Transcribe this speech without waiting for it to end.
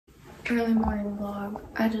Early morning vlog.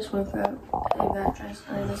 I just woke up and got dressed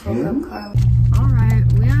and I just woke up Kyle. Alright,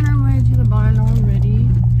 we're on our way to the barn already.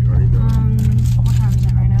 You already know. What time is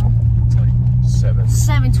it right now? It's like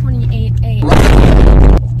 7:28 a.m.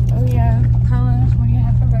 Oh yeah. Carlos, what do you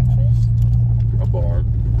have for breakfast? a barn.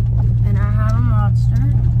 And I have a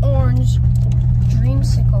Monster orange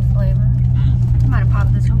dreamsicle flavor. I might have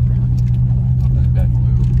popped this open. That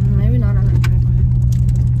blue. Maybe not on our driveway.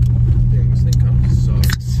 Damn, this thing kind of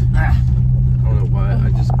sucks. I don't know why. I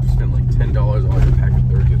just spent like $10 on like a pack of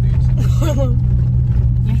 30 of these.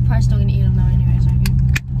 You're probably still gonna eat them though anyways, aren't you?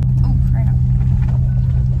 Oh crap.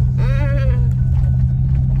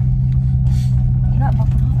 You're not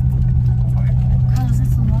buckled up. Carlos,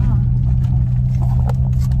 that's the law.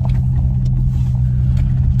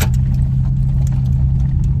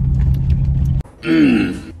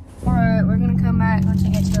 Alright, we're gonna come back once we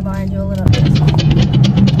get to the bar and do a little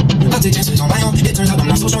I take chances on my own. It turns out I'm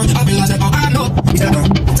not so strong. I realize that all I know is that I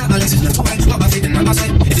don't. Top my legs is left to right. Got my faith in my side.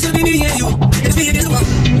 If it's gonna be me and you, it's me against the world.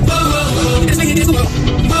 Whoa, whoa, whoa. It's me against the world.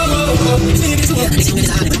 Whoa, whoa, whow. It's me against the world. It's you against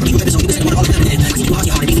the hard. You better so you better what all the time. Cause you lost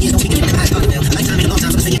your heart and you don't speak it. I start to feel. A lifetime and a long time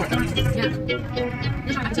for the thing.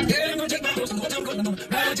 Yeah, I'm gonna take my horse and go down, go down.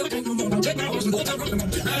 Ride till I take no more. Take my horse and go down, go down.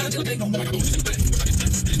 Ride till I take no more.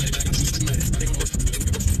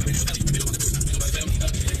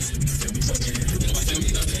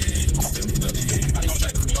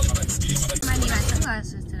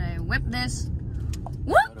 Sunglasses today. Whip this.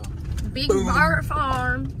 Whoop! Big Bar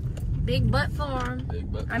Farm. Big Butt Farm.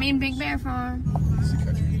 Big butt. I mean Big Bear Farm. It's the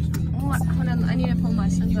country music. Oh, hold on. I need to pull my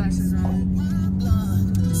sunglasses on.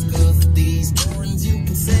 Stuff these thorns. You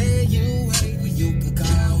can say you hate me. You can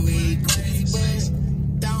call me crazy.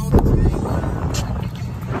 Don't.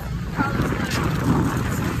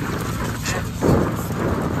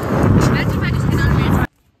 Imagine if I just get on here.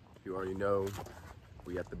 You already know.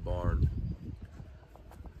 We at the barn.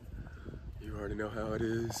 You already know how it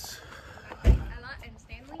is. And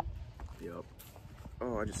Stanley? Yep.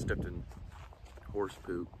 Oh, I just stepped in horse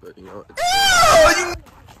poop, but you know, it's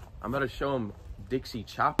I'm gonna show him Dixie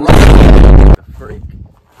Chopper. The freak?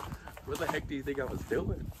 What the heck do you think I was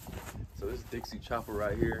doing? So this Dixie Chopper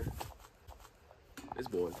right here. This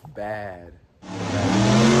boy's bad.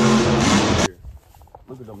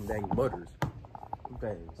 Look at them dang butters. Them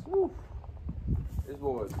things. Woo. This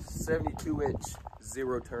boy is a 72-inch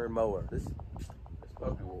zero-turn mower. This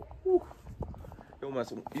puppy will. Woo. You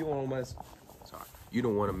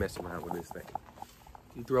don't want to mess around with this thing.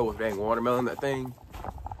 You throw a dang watermelon in that thing,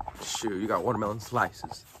 shoot, you got watermelon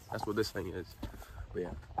slices. That's what this thing is. But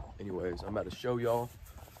yeah, anyways, I'm about to show y'all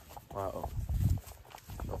my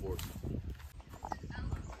horse.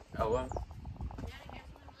 Ella?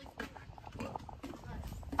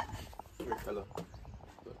 Here, Ella.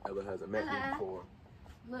 Look, Ella hasn't met me before.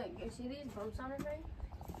 Look, you see these bumps on her face?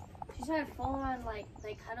 She's had full on, like,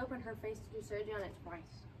 they cut open her face to do surgery on it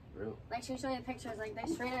twice. Really? Like, she was showing the pictures, like, they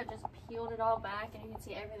straight up just peeled it all back, and you can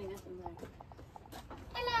see everything that's in there.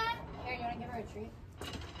 Ella! Here, you want to give her a treat?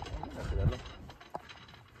 That's it, Ella.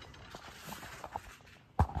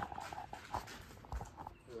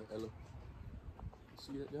 Here, Ella. You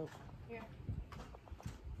see that, Joe? Here.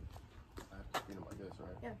 I have to feed him like this,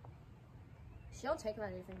 right? Yeah. She'll take him out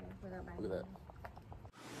of your finger without biting. Look at that.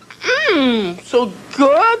 Mmm, so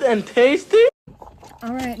good and tasty.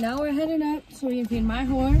 Alright, now we're heading up so we can feed my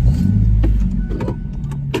horse.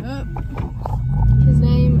 Up. His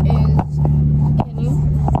name is Kenny,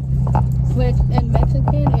 which in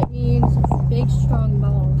Mexican it means big strong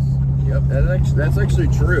balls. Yep, that's actually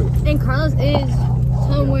true. And Carlos is,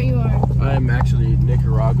 tell him what you are. I am actually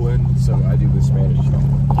Nicaraguan, so I do the Spanish talk.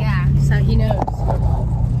 Yeah, so he knows.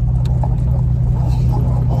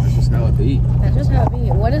 That's just how it be. That's just how it be.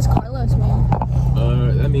 What does Carlos mean?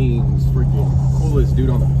 That means freaking coolest dude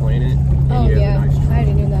on the planet. And Oh he has a yeah, nice I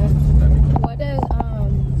already knew that. That means- What does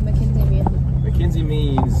Mackenzie mean? Mackenzie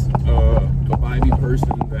means a vibey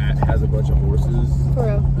person that has a bunch of horses. For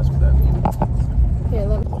real. That's what that means. Here,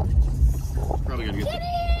 let me. Probably gonna get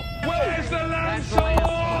the. Where's the lamb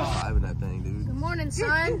sauce? Having that thing, dude. Good morning,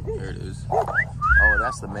 son. There it is. Oh,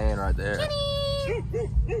 that's the man right there.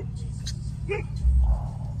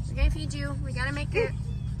 We're gonna feed you. We gotta make it.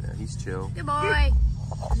 Yeah, he's chill. Good boy.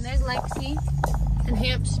 And there's Lexi and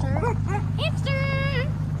Hamster. Hamster!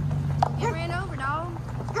 Get ran over, dog.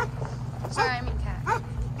 Sorry, I mean cat.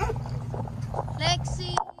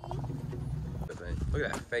 Lexi. Look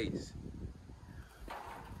at that face.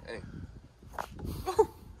 Hey.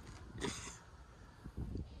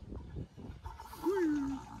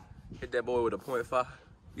 Hit that boy with a .5.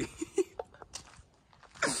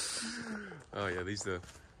 Oh yeah, these the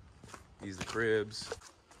cribs.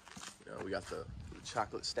 We got the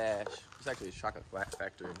chocolate stash. It's actually a chocolate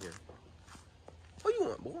factory in here. What you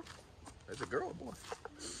want, boy? There's a girl, boy.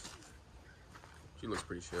 She looks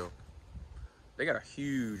pretty chill. They got a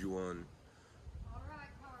huge one.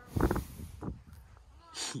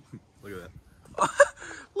 Look at that.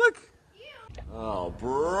 Look. Oh,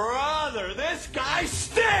 brother, this guy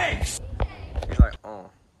stinks! He's like, oh,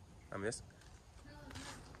 I miss.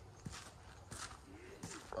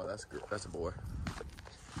 Oh, that's good. That's a boy.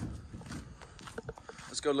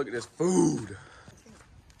 Let's go look at this food.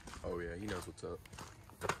 Oh yeah, he knows what's up.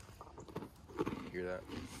 You hear that?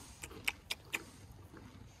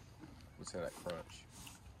 What's in that crunch?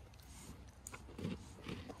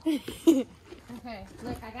 Okay,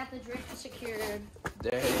 look, I got the drip secured.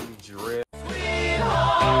 Dang drip.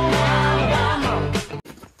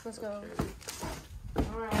 Let's go.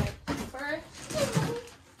 Alright, first,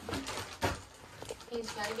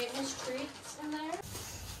 he's got to get his treats in there.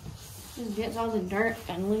 Just gets all the dirt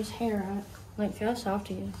and loose hair out. Like, feel how soft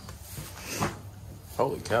he is.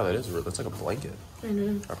 Holy cow, that is real. That's like a blanket. I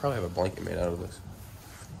know. I probably have a blanket made out of this.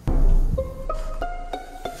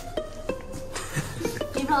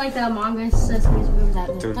 You felt like the Among Us Sesame Street that.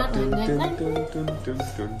 Look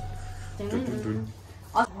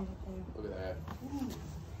at that.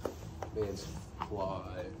 Man's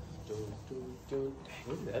fly. Dang,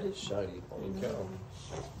 that is shiny. Holy cow.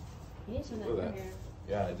 You need some of Look that at that. hair.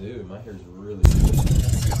 Yeah, I do. My hair's really good.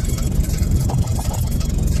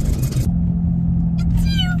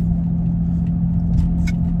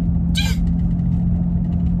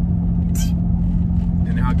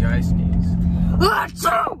 And now guy sneeze.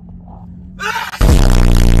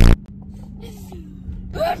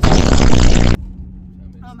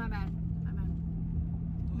 Oh, my bad. My bad.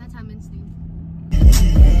 That's how men sneeze.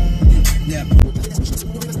 Yeah.